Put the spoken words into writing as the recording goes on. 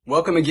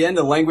Welcome again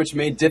to Language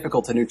Made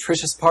Difficult, a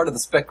nutritious part of the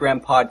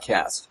SpecGram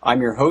podcast. I'm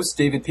your host,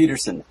 David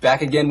Peterson.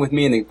 Back again with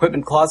me in the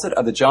equipment closet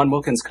of the John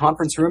Wilkins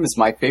conference room is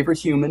my favorite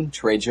human,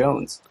 Trey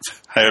Jones.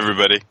 Hi,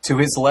 everybody. To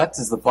his left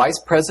is the vice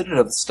president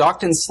of the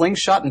Stockton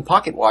Slingshot and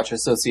Pocket Watch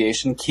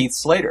Association, Keith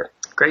Slater.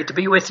 Great to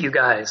be with you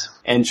guys.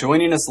 And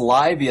joining us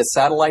live via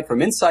satellite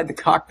from inside the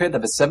cockpit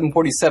of a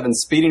 747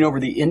 speeding over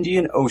the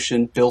Indian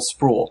Ocean, Bill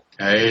Spruill.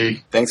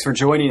 Hey. Thanks for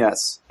joining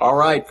us. All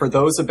right, for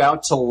those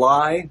about to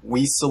lie,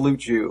 we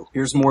salute you.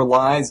 Here's more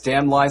lies,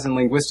 damn lies, and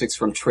linguistics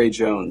from Trey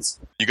Jones.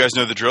 You guys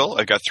know the drill.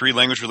 I've got 3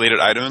 language-related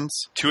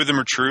items. 2 of them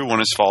are true,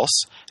 1 is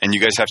false, and you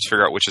guys have to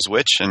figure out which is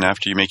which, and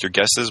after you make your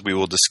guesses, we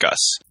will discuss.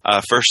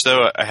 First,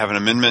 though, I have an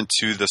amendment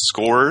to the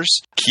scores.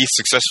 Keith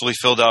successfully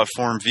filled out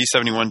Form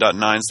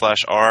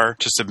V71.9/R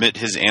to submit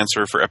his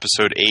answer for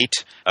Episode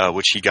 8,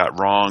 which he got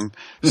wrong.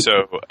 So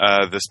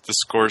the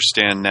scores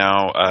stand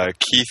now,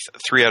 Keith,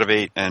 3 out of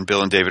 8, and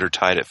Bill and David are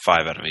tied at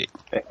 5 out of 8.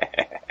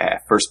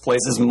 First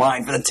place is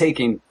mine for the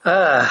taking.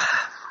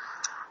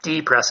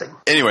 Depressing.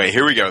 Anyway,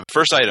 here we go.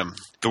 First item.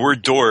 The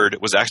word "dord"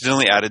 was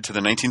accidentally added to the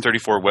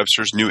 1934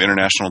 Webster's New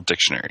International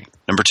Dictionary.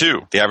 Number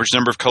 2. The average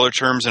number of color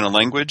terms in a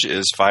language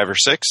is 5 or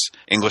 6.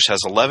 English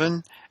has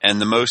 11, and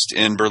the most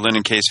in Berlin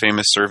and Kay's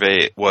famous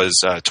survey was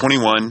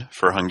 21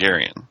 for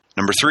Hungarian.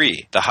 Number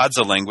 3, the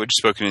Hadza language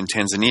spoken in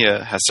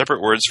Tanzania has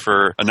separate words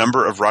for a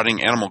number of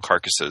rotting animal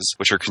carcasses,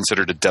 which are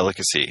considered a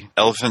delicacy.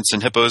 Elephants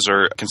and hippos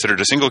are considered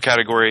a single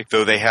category,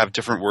 though they have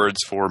different words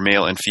for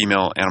male and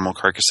female animal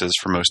carcasses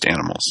for most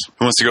animals.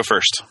 Who wants to go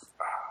first?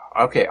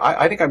 Okay,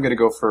 I think I'm going to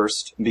go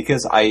first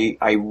because I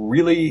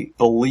really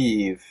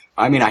believe,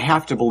 I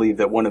have to believe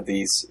that one of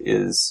these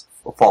is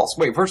false.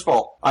 Wait, first of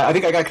all, I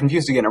think I got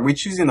confused again. Are we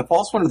choosing the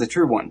false one or the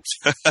true one?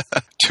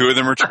 2 of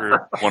them are true.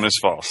 1 is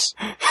false.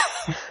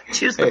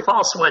 Choose the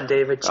false one,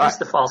 David. Choose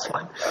the false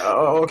one.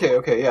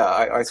 Okay, yeah,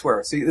 I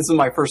swear. See, this is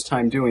my first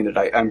time doing it,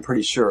 I'm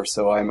pretty sure,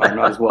 so I'm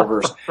not as well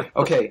versed.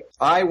 Okay,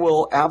 I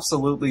will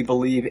absolutely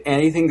believe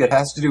anything that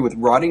has to do with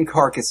rotting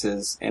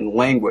carcasses and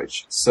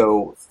language.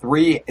 So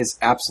 3 is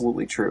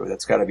absolutely true.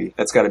 That's gotta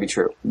be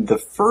true. The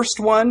first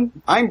one,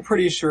 I'm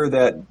pretty sure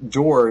that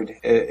 "dord"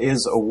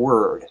 is a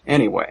word.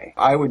 Anyway,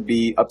 I would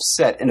be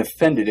upset and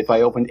offended if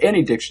I opened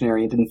any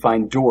dictionary and didn't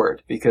find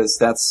 "dord," because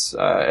that's,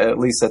 at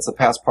least that's a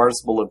past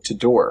participle of "to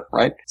door,"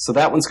 right? So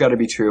that one's got to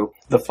be true.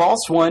 The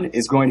false one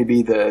is going to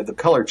be the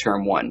color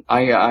term one.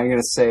 I'm going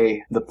to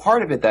say the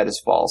part of it that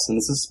is false, and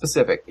this is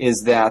specific,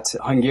 is that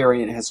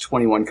Hungarian has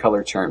 21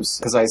 color terms.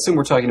 Because I assume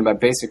we're talking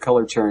about basic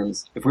color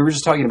terms. If we were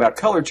just talking about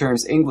color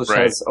terms, English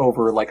has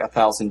over like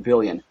 1,000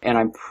 billion. And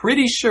I'm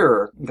pretty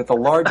sure that the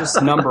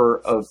largest number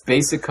of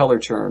basic color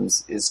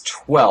terms is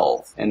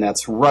 12. And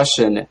that's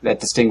Russian, that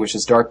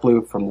distinguishes dark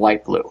blue from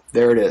light blue.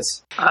 There it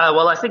is.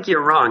 Well, I think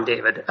you're wrong,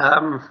 David.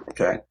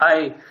 Okay.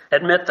 I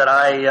admit that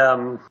I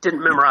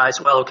didn't memorize,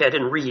 I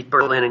didn't read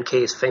Berlin and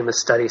Kay's famous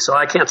study, so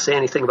I can't say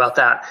anything about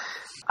that.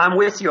 I'm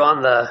with you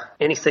on the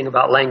anything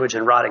about language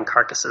and rotting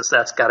carcasses.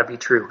 That's got to be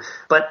true.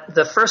 But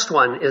the first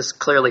one is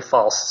clearly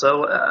false.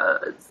 So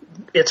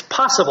it's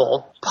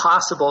possible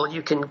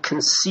you can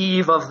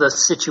conceive of the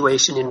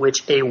situation in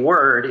which a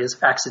word is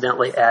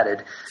accidentally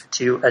added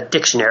to a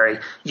dictionary.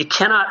 You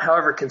cannot,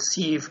 however,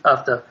 conceive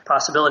of the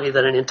possibility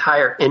that an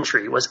entire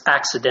entry was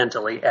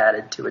accidentally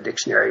added to a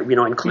dictionary,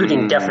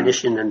 including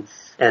definition and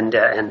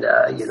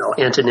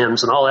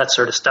antonyms and all that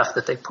sort of stuff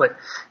that they put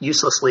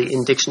uselessly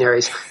in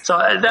dictionaries. So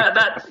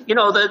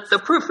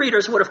the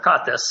proofreaders would have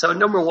caught this. So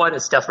number 1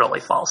 is definitely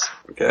false.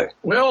 Okay.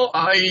 Well,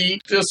 I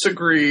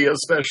disagree,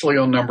 especially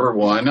on number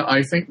 1.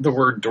 I think the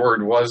word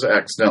 "dord" was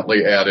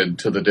accidentally added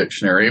to the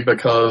dictionary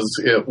because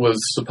it was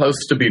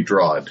supposed to be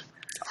 "drod."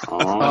 Did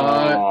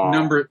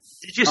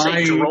you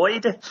say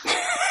droid?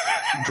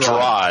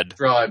 Drod.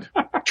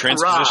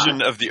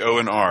 Transposition of the O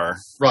and R.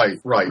 Right.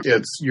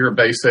 It's your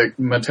basic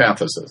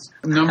metathesis.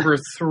 Number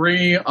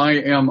 3, I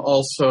am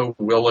also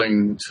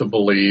willing to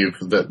believe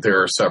that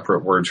there are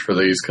separate words for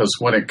these because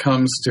when it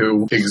comes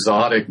to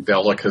exotic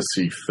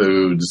delicacy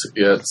foods,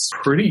 it's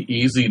pretty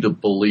easy to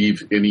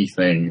believe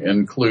anything,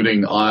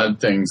 including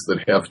odd things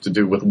that have to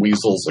do with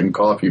weasels and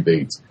coffee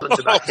beans.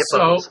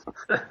 So,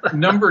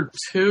 number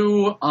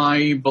 2,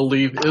 I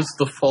believe, is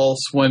the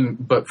false one,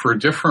 but for a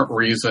different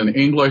reason.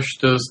 English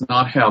does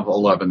not have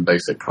 11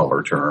 basic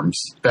color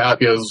terms. That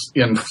is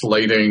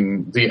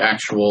inflating the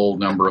actual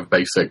number of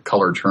basic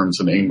color terms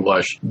in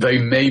English. They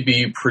may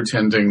be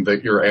pretending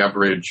that your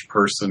average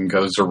person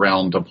goes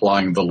around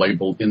applying the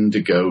label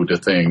indigo to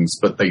things,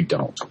 but they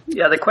don't.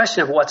 Yeah, the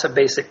question of what's a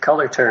basic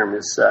color term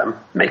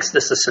makes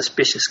this a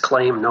suspicious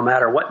claim no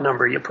matter what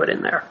number you put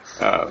in there.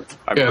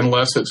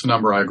 Unless it's a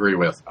number I agree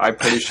with. I'm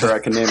pretty sure I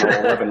can name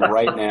 11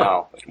 right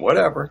now.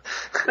 Whatever.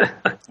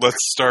 Let's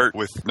start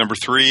with number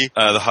 3.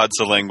 The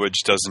Hadza language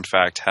does in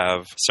fact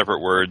have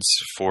separate words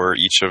for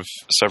each of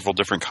several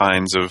different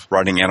kinds of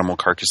rotting animal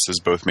carcasses,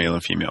 both male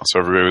and female. So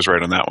everybody was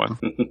right on that one.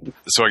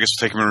 So I guess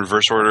we'll take them in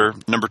reverse order.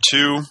 Number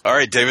 2. All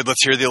right, David,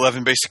 let's hear the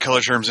 11 basic color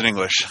terms in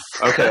English.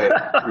 Okay.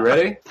 You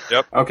ready?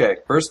 Yep. Okay.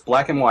 First,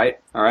 black and white.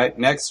 All right,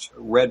 next,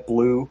 red,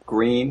 blue,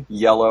 green,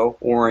 yellow,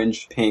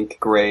 orange, pink,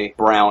 gray,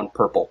 brown,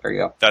 purple. There you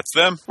go. That's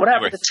them. What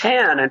happened Anyway, to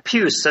tan and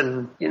puce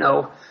and,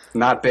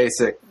 Not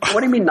basic.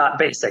 what do you mean not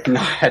basic?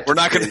 we're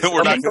not going to.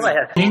 We're Okay, not go going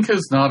to. ahead. Pink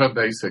is not a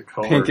basic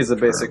color. Pink is a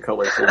basic term.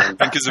 color term.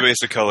 Pink is a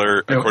basic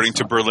color, No, according it's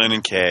to not. Berlin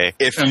and Kay.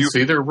 If And you,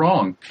 see, they're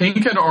wrong.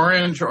 Pink and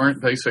orange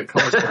aren't basic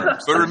color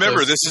terms. but remember,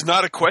 They're this is not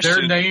a They're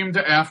question. named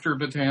after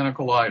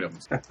botanical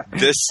items.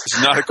 This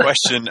is not a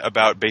question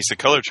about basic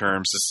color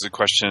terms. This is a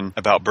question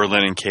about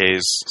Berlin and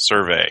Kay's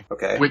survey.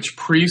 Okay. Which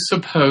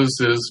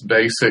presupposes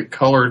basic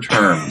color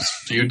terms.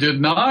 You did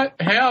not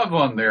have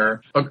on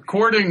there,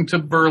 according to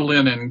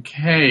Berlin and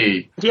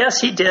Kay.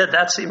 Yes, he did.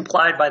 That's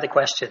implied by the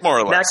question. More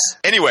or less. Next.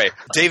 Anyway,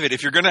 David,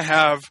 if you're going to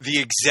have the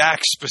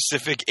exact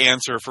specific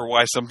answer for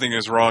why something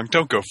is wrong,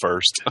 don't go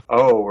first.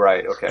 Oh,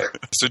 right. Okay.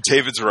 So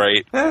David's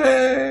right.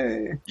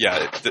 Hey.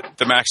 Yeah,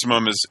 the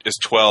maximum is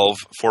 12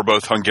 for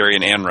both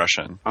Hungarian and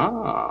Russian.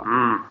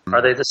 Ah.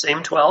 Are they the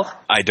same 12?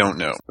 I don't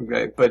know.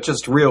 Okay, but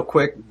just real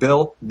quick,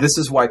 Bill, this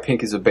is why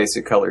pink is a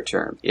basic color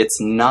term. It's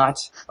not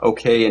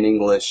okay in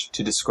English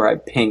to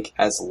describe pink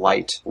as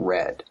light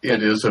red.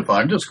 It is if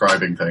I'm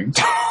describing things.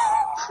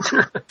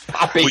 Well,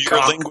 you're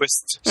a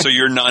linguist, so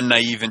you're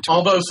non-naive into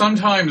Although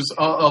sometimes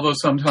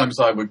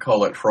I would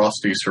call it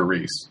frosty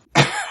cerise.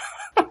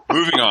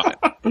 Moving on.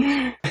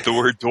 The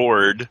word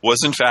 "dord" was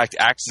in fact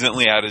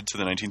accidentally added to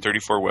the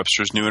 1934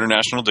 Webster's New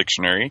International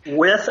Dictionary.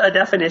 With a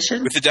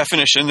definition? With the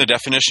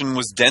definition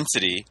was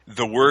density.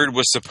 The word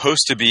was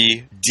supposed to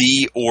be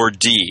D or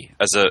D,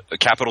 as a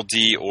capital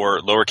D or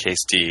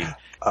lowercase d,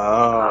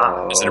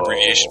 Oh. as an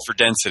abbreviation for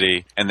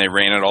density, and they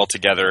ran it all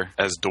together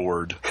as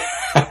 "dord."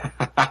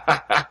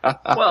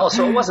 Well,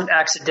 so it wasn't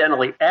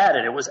accidentally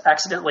added. It was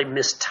accidentally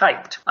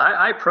mistyped.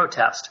 I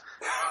protest.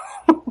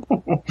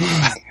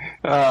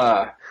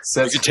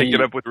 Says You can take he.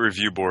 it up with the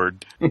review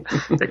board.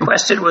 The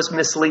question was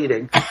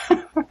misleading.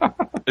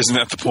 Isn't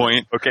that the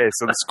point? Okay,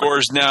 so the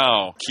scores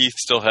now. Keith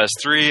still has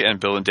 3, and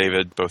Bill and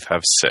David both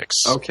have 6.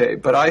 Okay,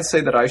 but I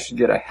say that I should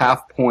get a half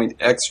point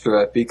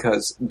extra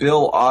because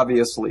Bill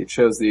obviously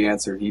chose the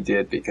answer he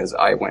did because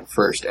I went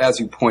first, as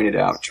you pointed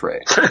out,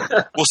 Trey.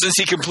 Well, since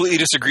he completely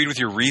disagreed with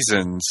your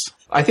reasons,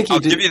 I think he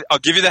did. I'll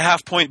give you the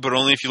half point, but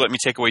only if you let me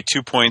take away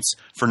 2 points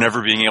for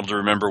never being able to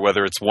remember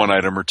whether it's one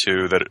item or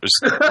two. That it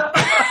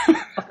was.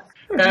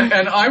 And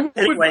I would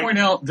Anyway. point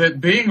out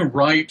that being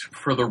right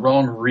for the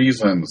wrong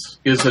reasons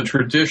is a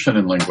tradition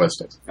in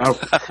linguistics. Oh,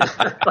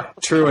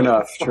 true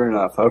enough.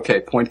 Okay,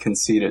 point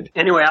conceded.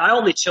 Anyway, I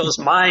only chose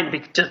mine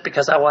just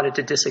because I wanted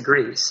to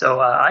disagree. So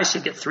I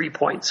should get 3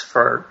 points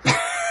for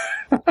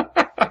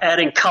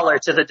adding color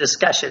to the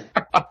discussion.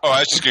 Oh, I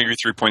was just going to give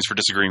you 3 points for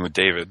disagreeing with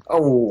David.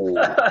 Oh.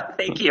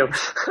 Thank you.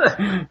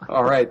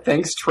 All right,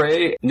 thanks,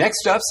 Trey.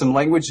 Next up, some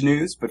language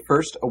news, but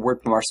first, a word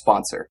from our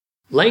sponsor.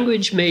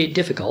 Language Made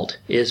Difficult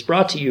is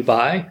brought to you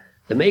by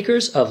the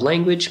makers of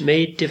Language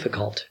Made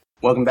Difficult.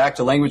 Welcome back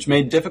to Language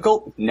Made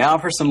Difficult. Now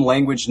for some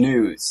language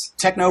news.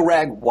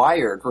 TechnoRag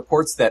Wired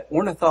reports that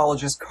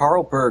ornithologist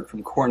Carl Berg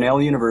from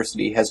Cornell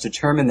University has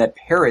determined that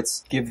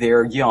parrots give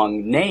their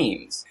young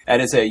names.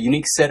 That is a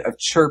unique set of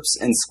chirps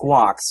and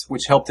squawks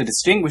which help to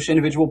distinguish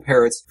individual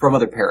parrots from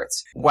other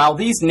parrots. While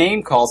these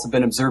name calls have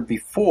been observed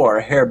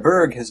before, Herr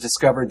Berg has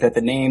discovered that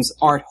the names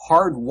aren't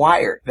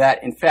hardwired,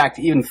 that in fact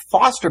even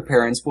foster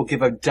parents will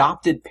give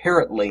adopted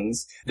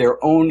parrotlings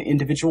their own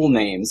individual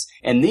names,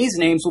 and these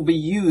names will be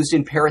used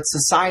in parrot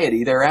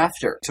society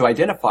thereafter to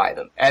identify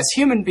them. As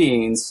human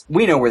beings,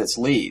 we know where this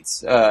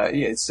leads.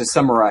 It's to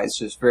summarize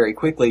just very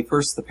quickly.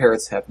 First, the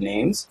parrots have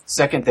names.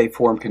 Second, they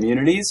form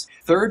communities.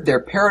 Third, their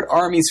parrot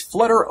armies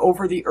flutter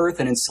over the earth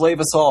and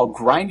enslave us all,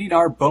 grinding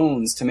our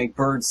bones to make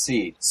bird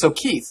seed. So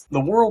Keith,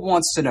 the world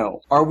wants to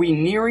know, are we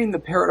nearing the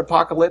parrot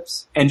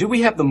apocalypse? And do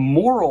we have the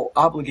moral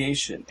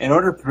obligation in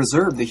order to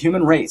preserve the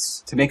human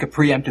race to make a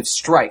preemptive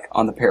strike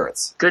on the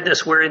parrots?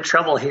 Goodness, we're in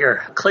trouble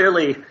here.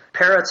 Clearly,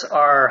 parrots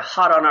are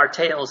hot on our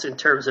tails in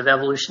terms of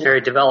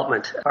evolutionary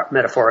development,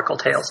 metaphorical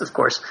tails, of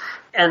course.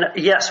 And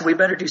yes, we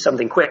better do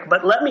something quick.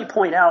 But let me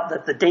point out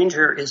that the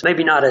danger is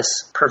maybe not as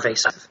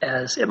pervasive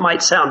as it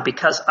might sound,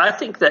 because I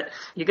think that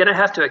you're going to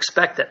have to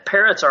expect that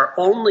parrots are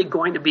only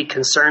going to be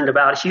concerned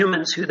about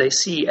humans who they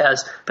see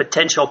as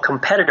potential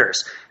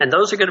competitors. And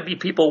those are going to be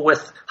people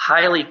with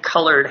highly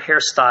colored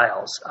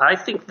hairstyles. I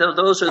think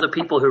those are the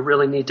people who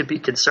really need to be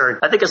concerned.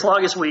 I think as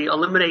long as we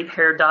eliminate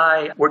hair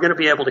dye, we're going to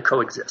be able to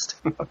coexist.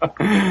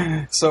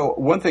 So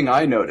one thing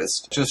I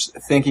noticed, just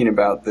thinking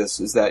about this,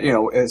 is that,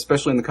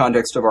 especially in the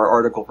context of our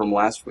article from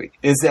last week,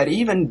 is that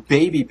even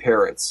baby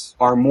parrots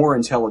are more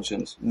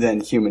intelligent than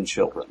human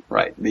children,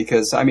 right?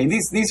 Because,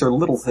 these are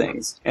little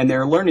things, and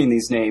they're learning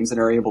these names and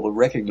are able to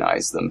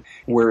recognize them,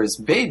 whereas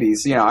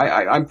babies,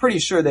 I'm pretty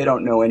sure they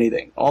don't know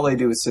anything. All they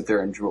do is sit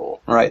there and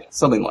drool, right?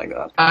 Something like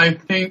that. I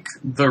think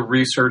the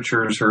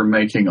researchers are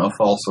making a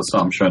false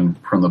assumption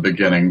from the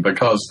beginning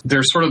because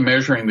they're sort of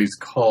measuring these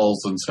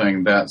calls and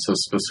saying that's a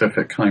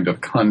specific kind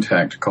of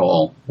contact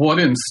call. What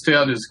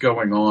instead is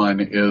going on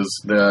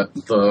is that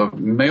the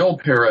male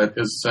parrot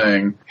is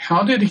saying,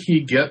 how did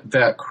he get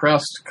that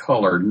crest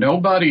color?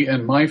 Nobody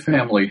in my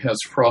family has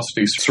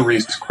frosty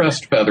cerise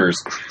crest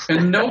feathers,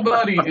 and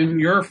nobody in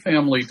your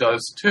family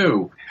does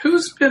too.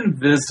 Who's been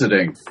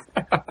visiting?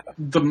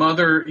 The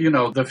mother,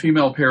 the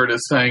female parrot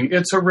is saying,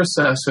 it's a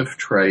recessive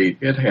trait.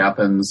 It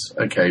happens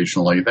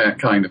occasionally, that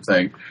kind of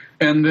thing.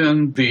 And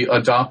then the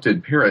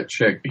adopted parrot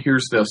chick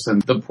hears this,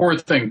 and the poor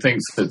thing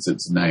thinks it's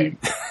its name.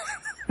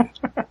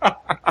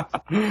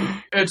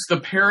 It's the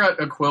parrot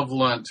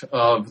equivalent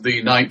of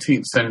the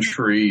 19th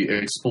century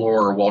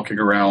explorer walking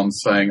around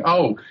saying,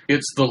 oh,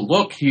 it's the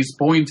look he's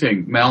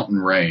pointing, mountain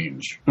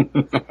range.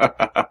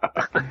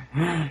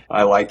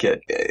 I like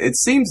it. It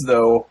seems,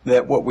 though,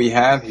 that what we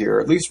have here,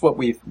 at least what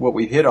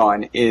we've hit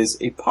on, is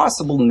a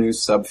possible new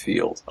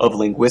subfield of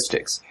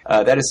linguistics.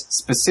 That is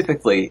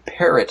specifically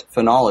parrot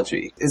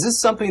phonology. Is this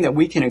something that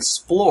we can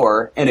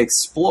explore and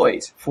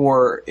exploit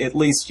for at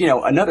least,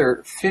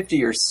 another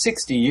 50 or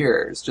 60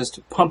 years, just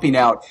pumping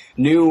out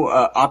new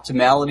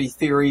optimality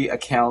theory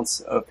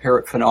accounts of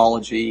parrot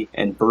phonology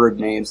and bird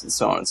names and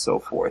so on and so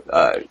forth?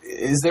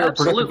 Is there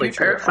absolutely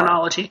parrot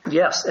phonology?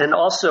 Yes, and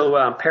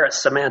also parrot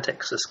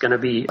semantics is going to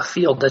be a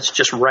field that's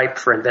just ripe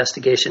for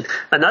investigation.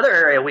 Another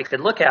area we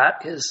could look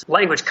at is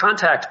language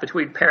contact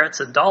between parrots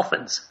and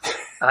dolphins.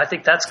 I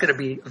think that's going to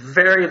be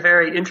very,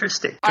 very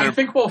interesting. I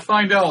think we'll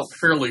find out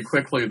fairly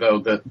quickly, though,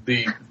 that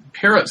the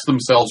parrots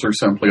themselves are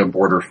simply a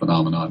border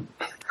phenomenon.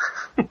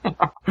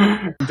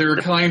 They're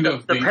kind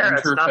of the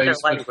parrots,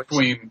 interface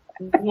between...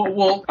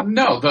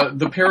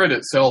 The parrot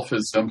itself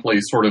is simply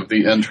sort of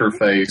the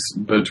interface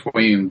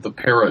between the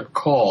parrot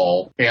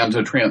call and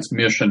a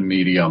transmission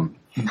medium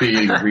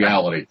being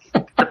reality.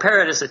 The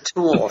parrot is a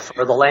tool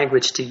for the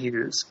language to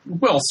use.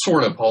 Well,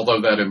 sort of,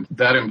 although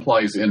that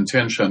implies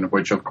intention,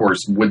 which, of course,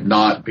 would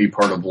not be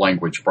part of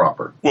language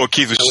proper. Well,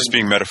 Keith was just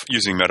being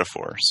using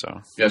metaphor,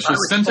 so... Yes,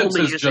 his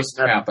sentences just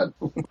happen.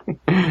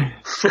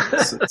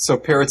 So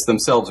parrots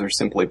themselves are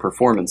simply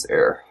performance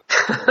error.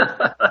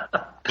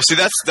 Well, see,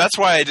 that's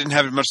why I didn't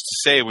have much to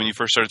say when you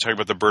first started talking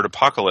about the bird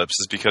apocalypse,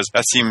 is because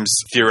that seems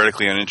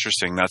theoretically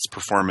uninteresting. That's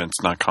performance,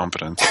 not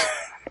competence.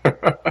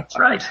 That's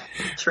right.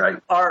 That's right.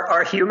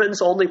 Are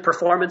humans only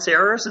performance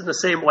errors in the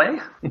same way?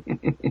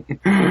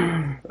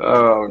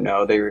 Oh,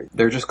 no,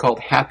 they're just called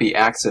happy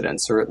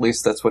accidents, or at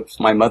least that's what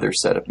my mother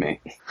said of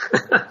me.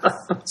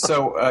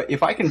 So,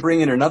 if I can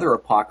bring in another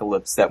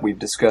apocalypse that we've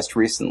discussed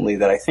recently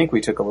that I think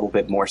we took a little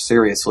bit more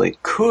seriously,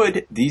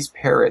 could these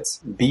parrots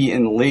be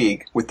in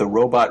league with the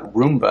robot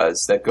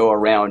Roombas that go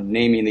around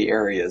naming the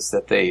areas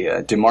that they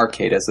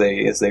demarcate as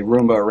they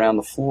Roomba around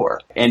the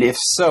floor? And if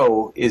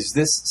so, is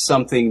this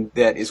something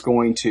that is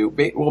going to...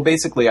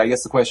 basically, I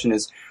guess the question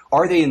is,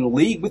 are they in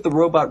league with the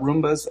robot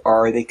Roombas,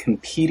 or are they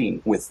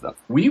competing with them?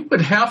 We would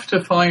have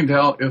to find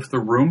out if the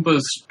Roombas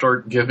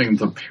start giving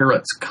the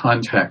parrots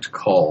contact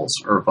calls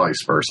or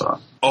vice versa.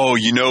 Oh,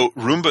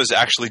 Roombas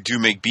actually do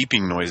make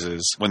beeping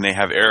noises when they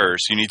have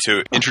errors. You need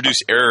to introduce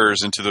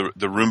errors into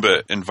the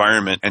Roomba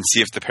environment and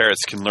see if the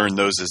parrots can learn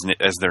those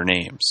as their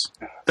names.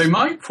 They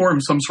might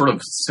form some sort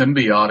of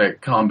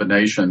symbiotic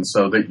combination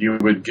so that you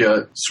would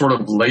get sort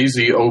of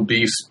lazy,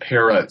 obese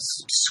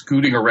parrots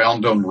scooting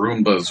around on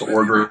Roombas,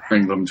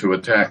 ordering them to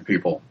attack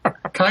people.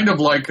 Kind of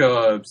like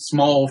a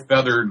small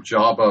feathered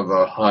Jabba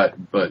the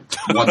Hutt, but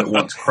one that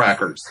wants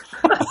crackers.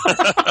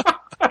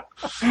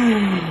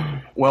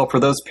 Well, for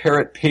those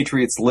parrot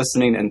patriots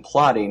listening and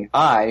plotting,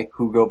 I,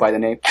 who go by the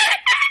name...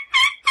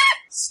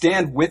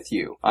 stand with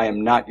you. I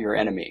am not your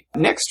enemy.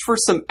 Next, for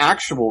some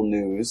actual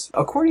news,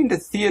 according to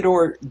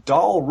Theodore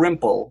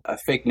Dalrymple, a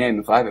fake name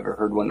if I've ever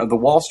heard one, of the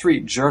Wall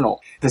Street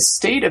Journal, the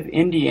state of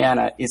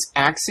Indiana is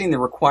axing the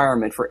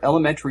requirement for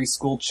elementary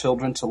school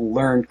children to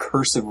learn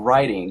cursive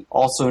writing,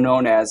 also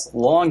known as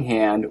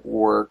longhand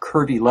or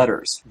curvy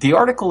letters. The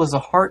article is a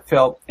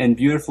heartfelt and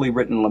beautifully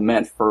written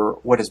lament for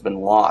what has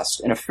been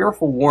lost, and a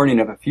fearful warning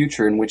of a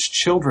future in which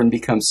children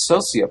become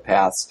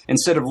sociopaths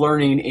instead of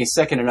learning a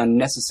second and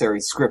unnecessary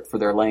script for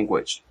their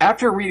language.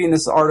 After reading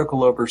this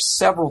article over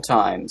several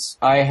times,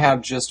 I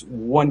have just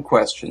one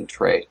question,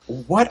 Trey.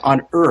 What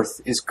on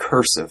earth is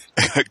cursive?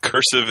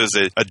 Cursive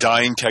is a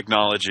dying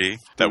technology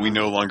that we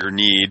no longer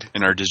need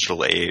in our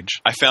digital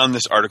age. I found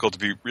this article to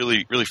be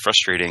really, really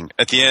frustrating.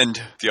 At the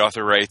end, the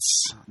author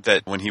writes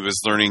that when he was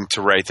learning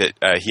to write, that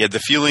he had the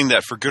feeling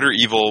that for good or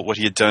evil, what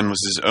he had done was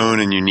his own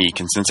and unique.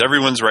 And since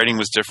everyone's writing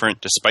was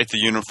different, despite the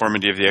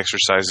uniformity of the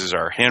exercises,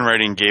 our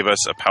handwriting gave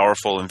us a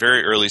powerful and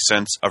very early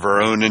sense of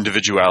our own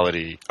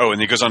individuality. Oh, and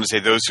he goes on to say,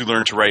 those who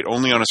learn to write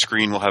only on a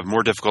screen will have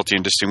more difficulty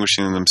in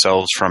distinguishing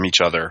themselves from each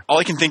other. All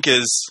I can think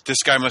is,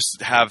 this guy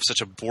must have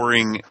such a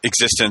boring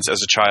existence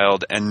as a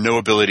child and no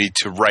ability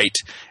to write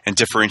and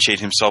differentiate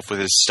himself with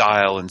his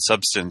style and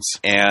substance.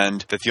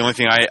 And that the only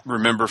thing I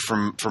remember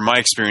from my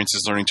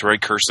experiences learning to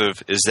write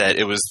cursive is that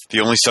it was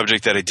the only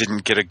subject that I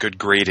didn't get a good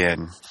grade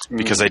in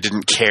because I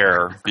didn't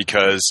care,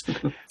 because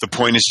the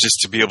point is just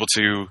to be able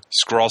to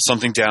scrawl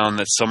something down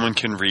that someone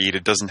can read.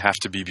 It doesn't have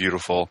to be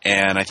beautiful.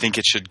 And I think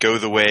it should go go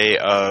the way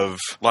of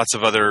lots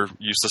of other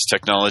useless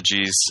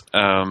technologies.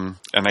 And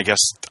I guess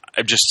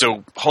I'm just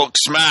so Hulk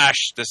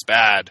smash this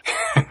bad.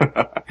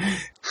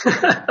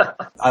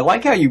 I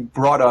like how you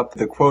brought up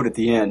the quote at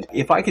the end.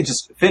 If I could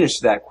just finish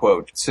that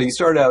quote. So you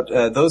started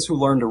out, those who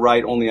learn to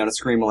write only on a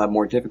screen will have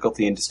more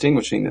difficulty in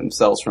distinguishing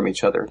themselves from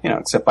each other,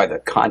 except by the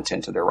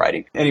content of their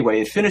writing.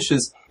 Anyway, it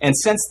finishes, and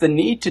since the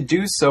need to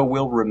do so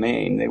will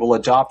remain, they will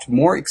adopt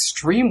more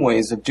extreme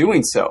ways of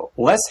doing so.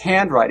 Less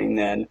handwriting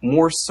then,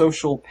 more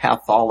social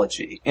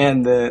pathology.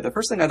 And the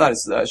first thing I thought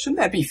is, shouldn't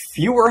that be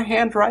fewer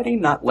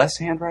handwriting, not less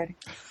handwriting?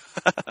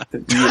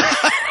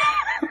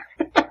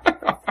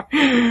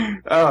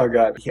 Oh,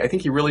 God. I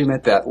think he really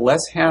meant that.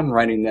 Less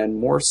handwriting than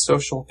more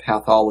social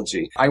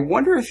pathology. I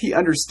wonder if he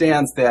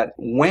understands that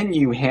when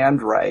you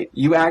handwrite,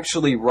 you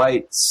actually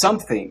write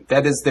something.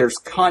 That is, there's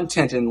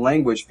content and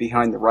language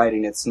behind the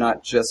writing. It's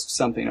not just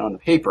something on the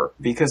paper.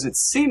 Because it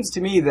seems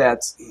to me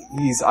that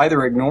he's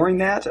either ignoring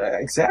that,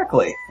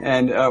 exactly,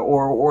 and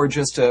or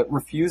just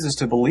refuses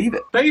to believe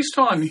it. Based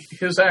on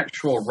his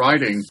actual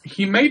writing,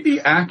 he may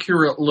be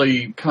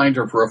accurately kind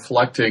of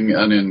reflecting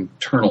an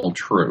internal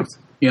truth,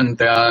 in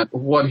that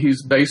what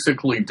he's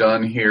basically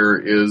done here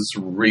is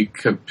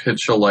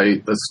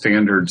recapitulate the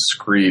standard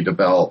screed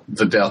about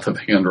the death of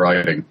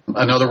handwriting.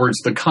 In other words,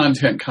 the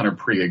content kind of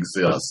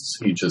pre-exists.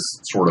 He just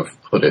sort of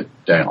put it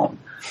down.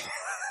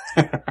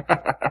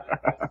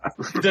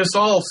 This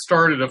all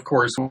started, of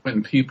course,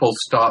 when people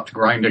stopped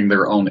grinding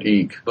their own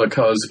ink,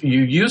 because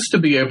you used to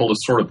be able to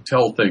sort of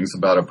tell things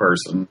about a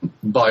person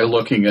by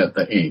looking at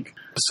the ink.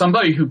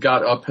 Somebody who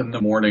got up in the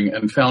morning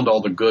and found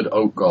all the good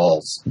oat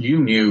galls, you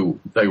knew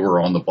they were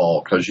on the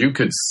ball because you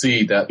could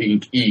see that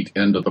ink eat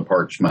into the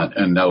parchment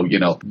and know,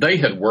 they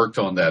had worked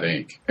on that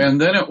ink. And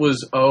then it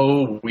was,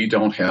 we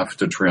don't have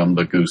to trim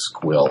the goose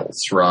quills,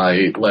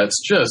 right? Let's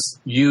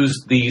just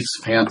use these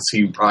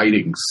fancy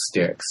writing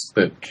sticks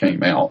that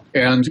came out.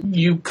 And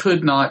you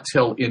could not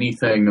tell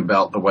anything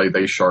about the way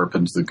they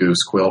sharpened the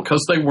goose quill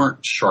because they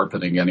weren't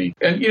sharpening any.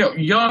 And,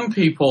 young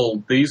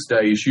people these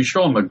days, you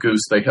show them a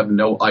goose, they have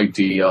no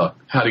idea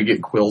how to get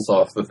quills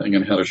off the thing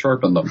and how to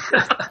sharpen them.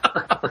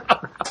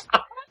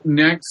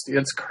 Next,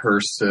 it's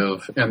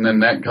cursive, and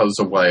then that goes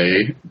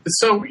away.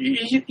 So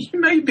he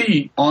may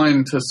be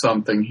on to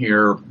something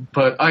here,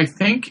 but I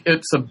think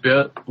it's a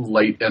bit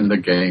late in the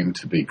game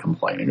to be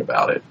complaining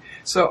about it.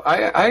 So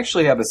I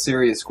actually have a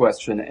serious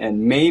question,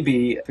 and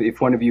maybe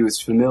if one of you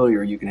is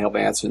familiar, you can help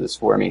answer this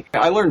for me.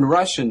 I learned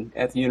Russian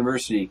at the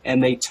university,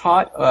 and they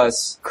taught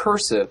us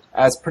cursive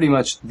as pretty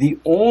much the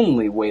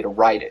only way to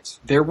write it.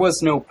 There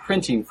was no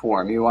printing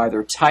form. You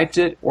either typed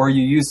it or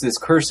you used this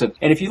cursive.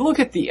 And if you look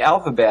at the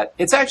alphabet,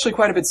 it's actually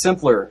quite a bit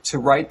simpler to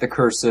write the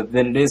cursive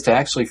than it is to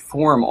actually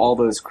form all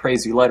those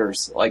crazy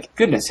letters. Like,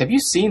 goodness, have you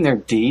seen their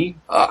D?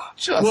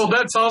 Well,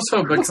 that's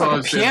also because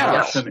like in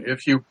Russian,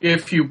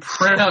 if you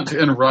print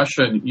in Russian,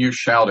 you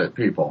shout at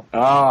people. Oh,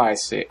 I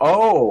see.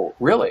 Oh,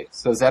 really?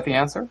 So is that the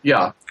answer?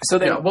 Yeah. So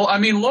then, yeah. Well, I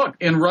mean, look,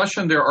 in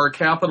Russian there are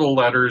capital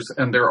letters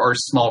and there are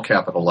small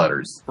capital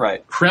letters.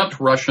 Right. Print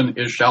Russian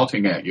is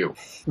shouting at you.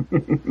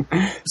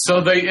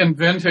 So they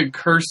invented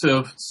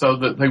cursive so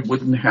that they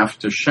wouldn't have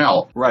to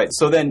shout. Right.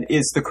 So then,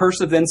 is the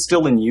cursive then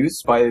still in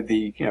use by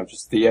the,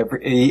 just the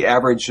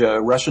average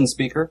Russian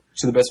speaker,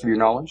 to the best of your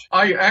knowledge?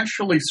 I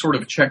actually sort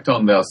of checked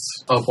on this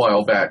a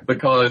while back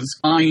because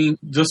I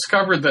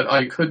discovered that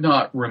I could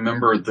not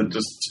remember the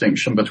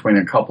distinction between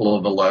a couple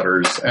of the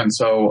letters. And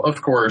so,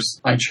 of course,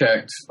 I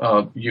checked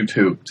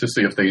YouTube to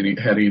see if they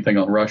had anything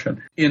on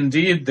Russian.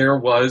 Indeed, there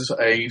was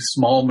a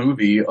small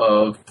movie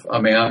of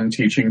a man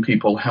teaching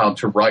people how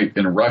to write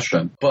in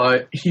Russian.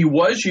 But he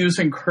was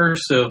using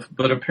cursive,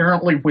 but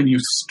apparently when you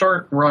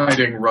start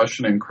writing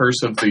Russian in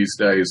cursive these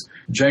days,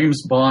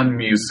 James Bond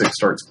music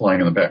starts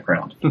playing in the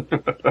background.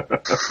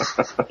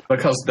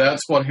 Because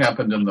that's what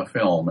happened in the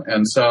film.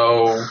 And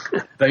so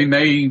they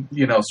may,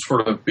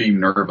 sort of be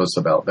nervous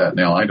about that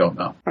now. I don't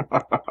know.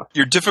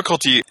 Your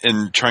difficulty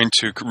in trying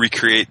to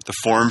recreate the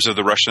forms of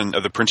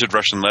the printed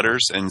Russian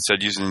letters and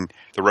instead using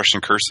the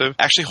Russian cursive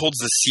actually holds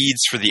the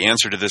seeds for the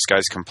answer to this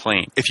guy's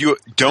complaint. If you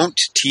don't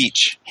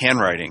teach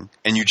handwriting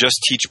and you just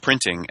teach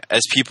printing,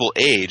 as people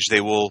age,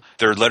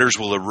 their letters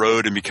will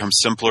erode and become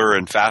simpler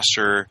and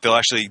faster. They'll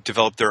actually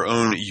develop their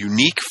own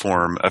unique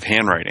form of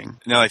handwriting.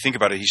 Now that I think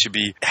about it, he should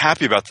be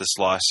happy about this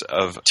loss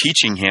of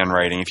teaching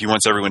handwriting if he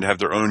wants everyone to have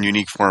their own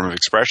unique form of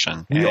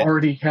expression. We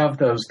already have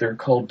those. They're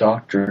called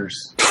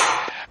doctors.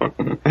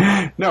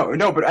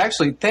 No, but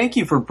actually, thank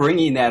you for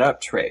bringing that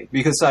up, Trey.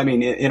 Because, I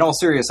mean, in all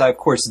seriousness, I, of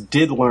course,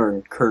 did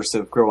learn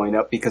cursive growing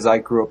up because I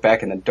grew up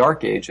back in the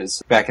dark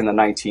ages, back in the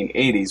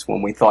 1980s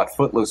when we thought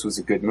Footloose was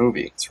a good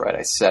movie. That's right,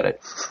 I said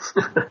it.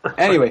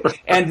 Anyway,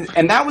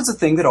 and that was the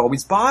thing that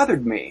always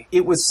bothered me.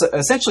 It was,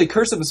 essentially,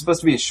 cursive was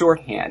supposed to be a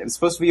shorthand. It was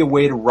supposed to be a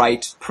way to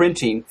write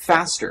printing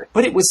faster.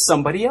 But it was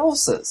somebody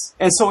else's.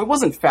 And so it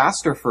wasn't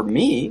faster for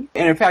me.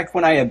 And in fact,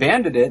 when I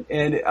abandoned it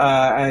and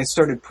I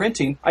started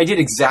printing, I did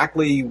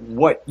exactly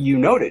what what you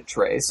noted,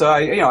 Trey. So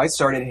I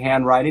started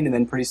handwriting, and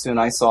then pretty soon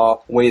I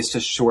saw ways to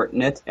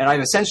shorten it, and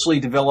I've essentially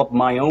developed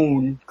my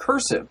own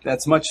cursive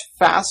that's much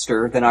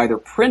faster than either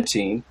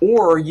printing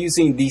or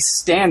using the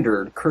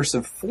standard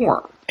cursive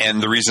form.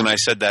 And the reason I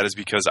said that is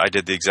because I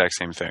did the exact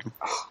same thing.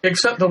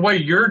 Except the way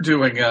you're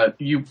doing it,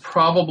 you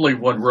probably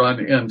would run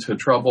into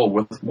trouble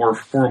with more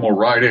formal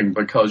writing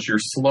because you're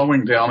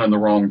slowing down in the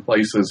wrong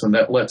places, and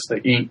that lets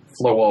the ink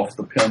flow off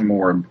the pen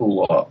more and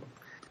pool up.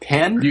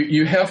 Pen?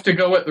 You have to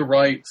go at the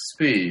right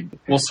speed.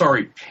 Well,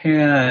 sorry,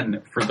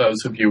 pen, for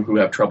those of you who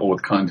have trouble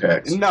with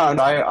context. No,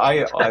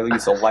 I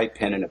use a light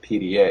pen and a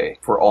PDA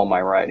for all my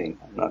writing.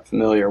 I'm not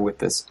familiar with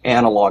this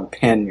analog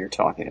pen you're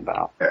talking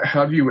about.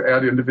 How do you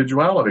add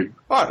individuality?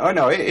 Oh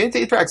no,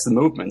 it tracks the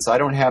movements. I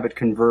don't have it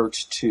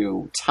convert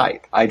to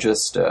type. I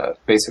just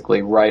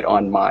basically write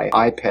on my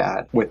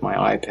iPad with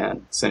my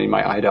iPen, sending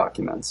my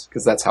iDocuments,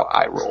 because that's how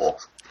I roll.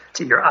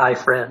 To your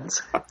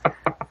iFriends.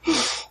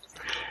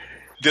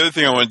 The other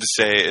thing I wanted to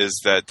say is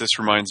that this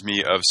reminds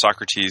me of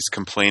Socrates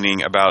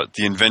complaining about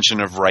the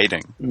invention of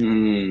writing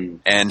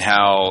and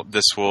how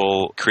this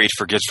will create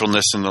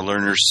forgetfulness in the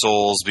learner's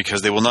souls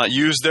because they will not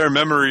use their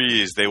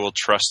memories. They will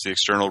trust the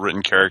external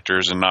written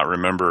characters and not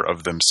remember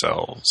of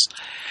themselves.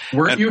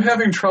 Weren't you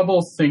having trouble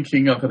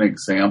thinking of an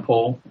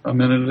example a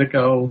minute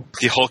ago?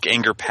 The Hulk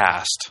anger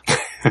passed.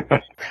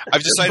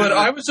 I've decided. But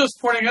I was just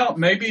pointing out,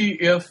 maybe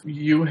if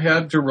you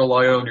had to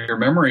rely on your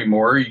memory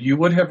more, you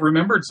would have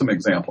remembered some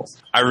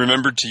examples. I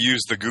remembered to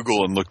use the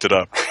Google and looked it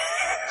up.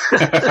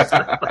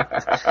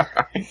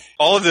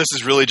 All of this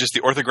is really just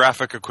the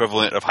orthographic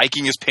equivalent of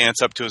hiking his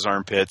pants up to his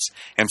armpits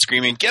and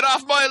screaming, "Get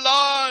off my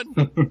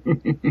lawn!"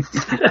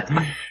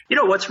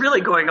 What's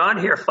really going on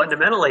here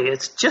fundamentally,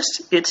 it's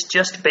just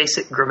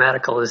basic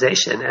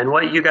grammaticalization. And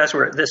what you guys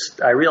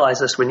I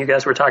realized this when you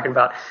guys were talking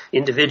about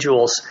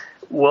individuals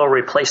will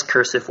replace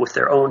cursive with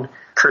their own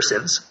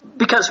cursives.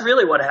 Because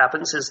really what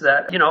happens is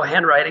that,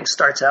 handwriting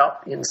starts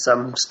out in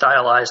some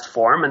stylized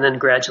form and then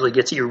gradually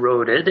gets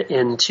eroded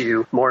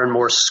into more and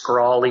more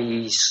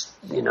scrawly,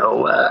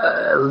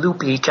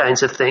 loopy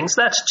kinds of things.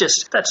 That's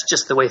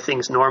just the way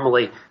things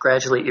normally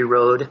gradually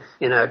erode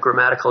in a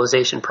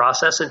grammaticalization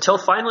process until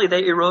finally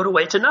they erode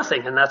away to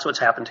nothing. And that's what's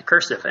happened to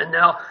cursive. And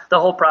now the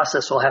whole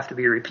process will have to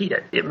be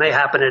repeated. It may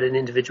happen at an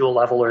individual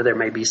level or there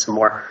may be some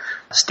more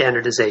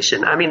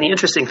standardization. I mean, the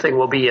interesting thing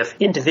will be if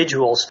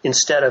individuals,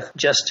 instead of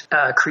just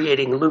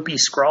creating loopy,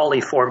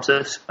 scrawly forms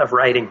of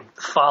writing,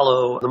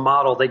 follow the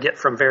model they get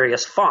from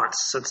various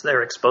fonts, since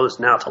they're exposed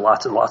now to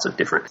lots and lots of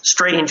different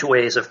strange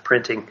ways of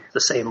printing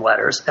the same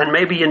letters. And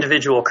maybe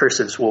individual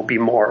cursives will be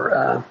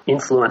more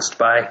influenced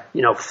by,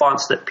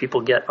 fonts that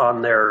people get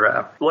on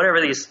their, whatever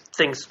these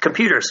things,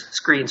 computers,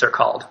 screens are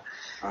called.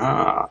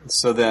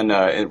 So then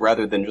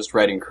rather than just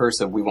writing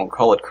cursive, we won't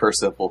call it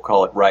cursive, we'll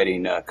call it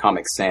writing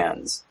Comic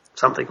Sans.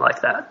 Something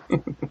like that.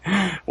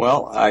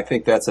 Well, I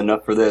think that's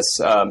enough for this.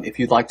 If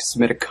you'd like to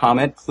submit a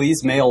comment,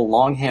 please mail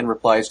longhand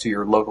replies to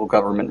your local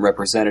government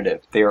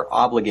representative. They are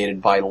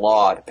obligated by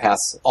law to pass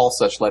all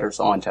such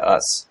letters on to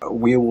us.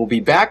 We will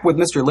be back with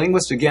Mr.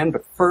 Linguist again,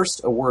 but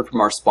first, a word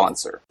from our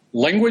sponsor.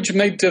 Language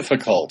Made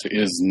Difficult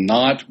is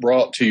not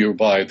brought to you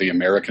by the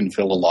American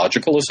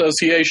Philological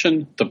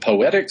Association, the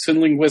Poetics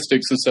and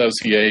Linguistics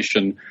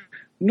Association,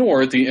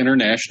 nor the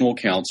International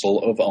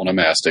Council of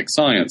Onomastic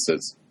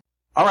Sciences.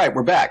 All right,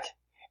 we're back.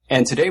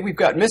 And today we've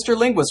got Mr.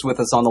 Linguist with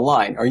us on the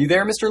line. Are you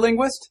there, Mr.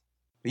 Linguist?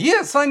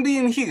 Yes, I'm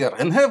being here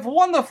and have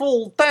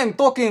wonderful time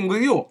talking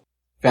with you.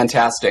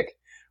 Fantastic.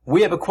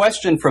 We have a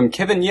question from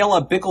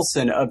Keviniela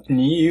Bickelson of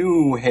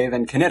New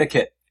Haven,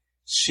 Connecticut.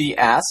 She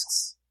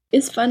asks,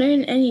 is funner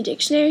in any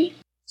dictionary?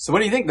 So what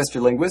do you think,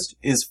 Mr. Linguist?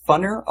 Is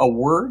funner a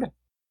word?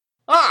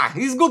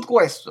 It's a good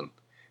question.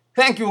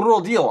 Thank you,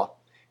 Rodiela.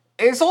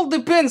 It all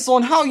depends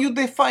on how you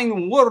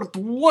define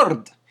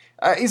word.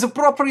 Is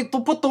appropriate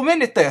to put too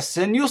many tests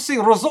and you see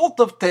result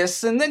of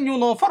tests and then you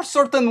know for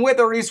certain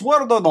whether it's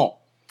word or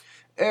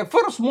not.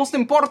 First, most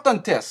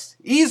important test,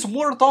 is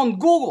word on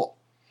Google?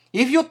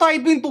 If you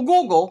type into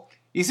Google,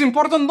 it's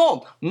important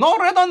note, no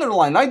red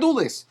underline, I do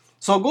this.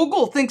 So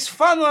Google thinks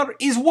funner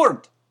is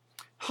word.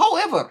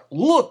 However,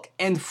 look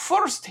and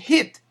first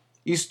hit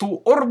is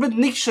to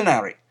Urban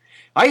Dictionary.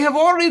 I have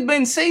already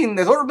been saying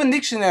that Urban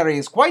Dictionary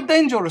is quite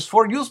dangerous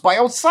for use by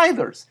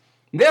outsiders.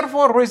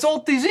 Therefore,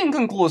 result is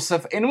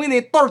inconclusive and we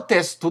need third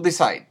test to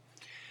decide.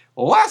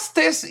 Last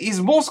test is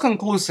most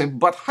conclusive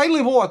but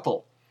highly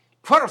volatile.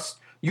 First,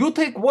 you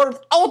take word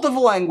out of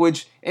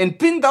language and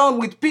pin down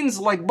with pins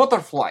like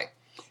butterfly.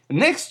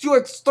 Next, you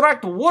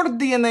extract word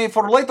DNA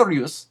for later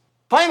use.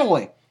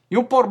 Finally,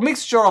 you pour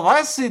mixture of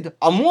acid,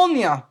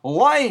 ammonia,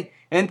 lye,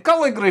 and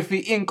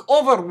calligraphy ink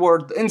over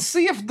word and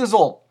see if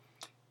dissolve.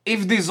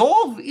 If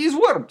dissolve is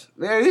word.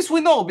 This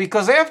we know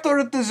because after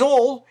it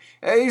dissolve,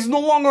 is no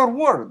longer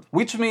word,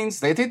 which means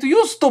that it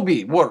used to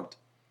be word.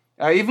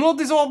 If not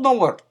dissolved, no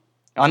word.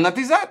 And that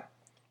is that.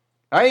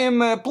 I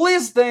am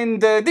pleased and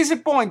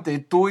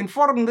disappointed to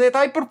inform that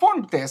I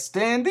performed test,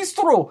 and it's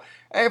true.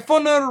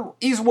 Funner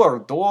is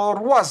word,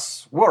 or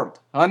was word.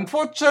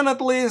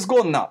 Unfortunately, it's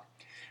gone now.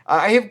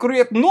 I have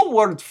created new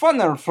word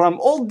funner from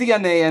old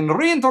DNA and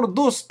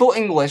reintroduced to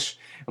English,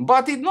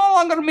 but it no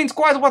longer means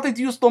quite what it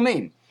used to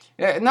mean.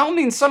 Now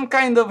means some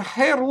kind of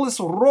hairless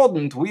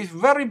rodent with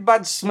very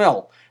bad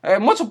smell.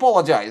 Much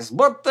apologize,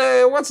 but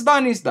what's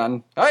done is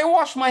done. I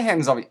wash my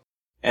hands of it.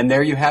 And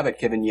there you have it,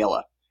 Kevin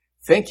Yella.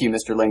 Thank you,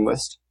 Mr.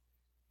 Linguist.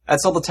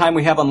 That's all the time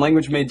we have on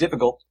Language Made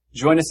Difficult.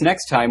 Join us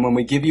next time when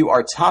we give you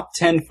our top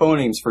 10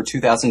 phonemes for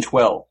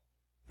 2012.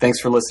 Thanks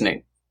for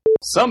listening.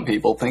 Some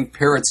people think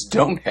parrots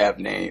don't have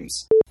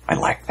names. I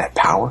like that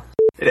power.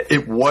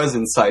 It was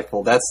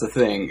insightful. That's the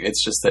thing.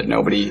 It's just that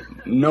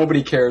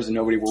nobody cares and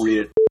nobody will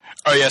read it.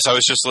 Oh, yes, I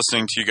was just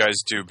listening to you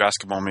guys do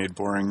Basketball Made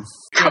Boring.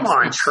 Come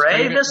on,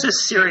 Trey. This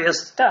is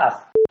serious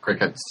stuff.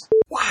 Crickets.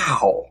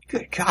 Wow.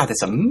 Good God,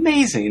 that's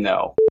amazing,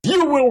 though.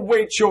 You will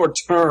wait your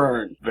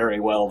turn. Very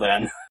well,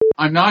 then.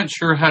 I'm not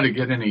sure how to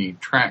get any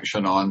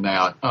traction on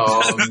that.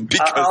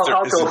 Because there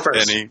I'll go isn't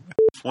first. any.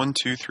 1,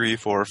 2, 3,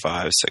 4,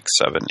 5, 6,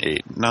 7,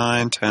 8,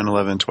 9, 10,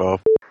 11, 12.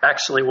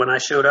 Actually, when I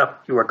showed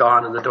up, you were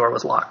gone and the door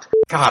was locked.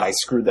 God, I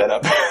screwed that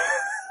up.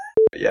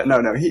 Yeah,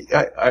 no,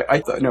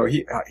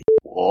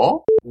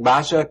 what?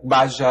 Baja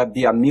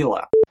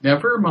Biamila.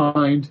 Never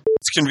mind.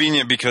 It's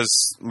convenient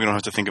because we don't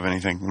have to think of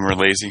anything when we're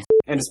lazy.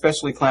 And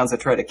especially clowns that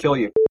try to kill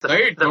you.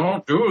 They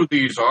don't do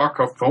these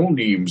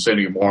archiphonemes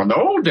anymore. In the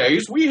old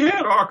days, we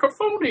had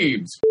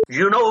archiphonemes.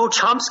 You know,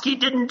 Chomsky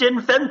didn't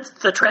invent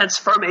the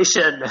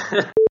transformation.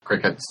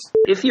 Crickets.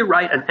 If you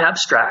write an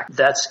abstract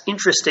that's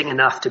interesting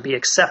enough to be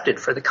accepted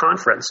for the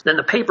conference, then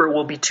the paper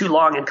will be too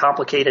long and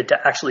complicated to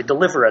actually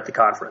deliver at the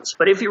conference.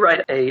 But if you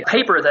write a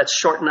paper that's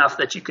short enough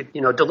that you could,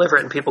 deliver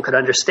it and people could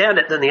understand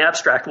it, then the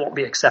abstract won't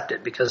be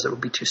accepted because it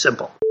would be too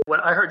simple. When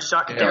I heard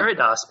Jacques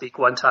Derrida speak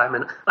one time,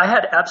 and I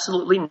had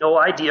absolutely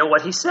no idea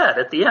what he said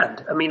at the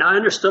end. I mean, I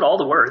understood all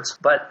the words,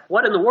 but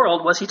what in the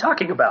world was he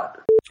talking about?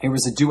 There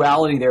was a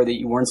duality there that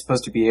you weren't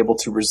supposed to be able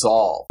to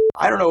resolve.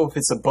 I don't know if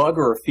it's a bug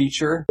or a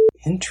feature.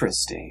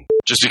 Interesting.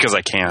 Just because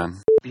I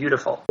can.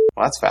 Beautiful.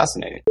 Well, that's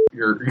fascinating.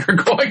 You're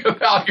going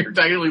about your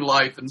daily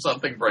life and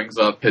something brings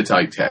up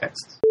Hittite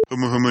text.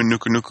 Humu humu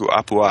nuku nuku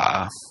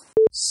apua.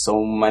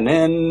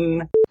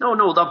 Somanen.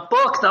 No, the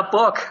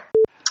book.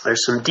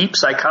 There's some deep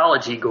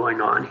psychology going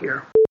on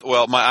here.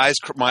 Well, my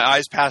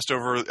eyes passed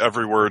over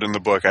every word in the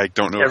book. I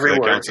don't know if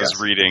that counts as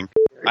reading.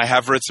 I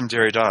have read some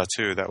Derrida,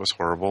 too. That was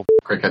horrible.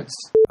 Crickets.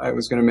 I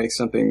was going to make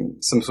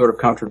some sort of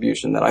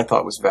contribution that I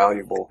thought was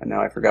valuable, and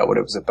now I forgot what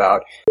it was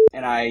about.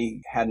 And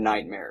I had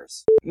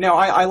nightmares. Now,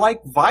 I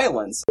like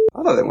violence.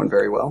 I thought that went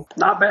very well.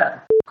 Not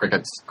bad.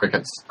 Crickets,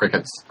 crickets,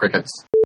 crickets, crickets.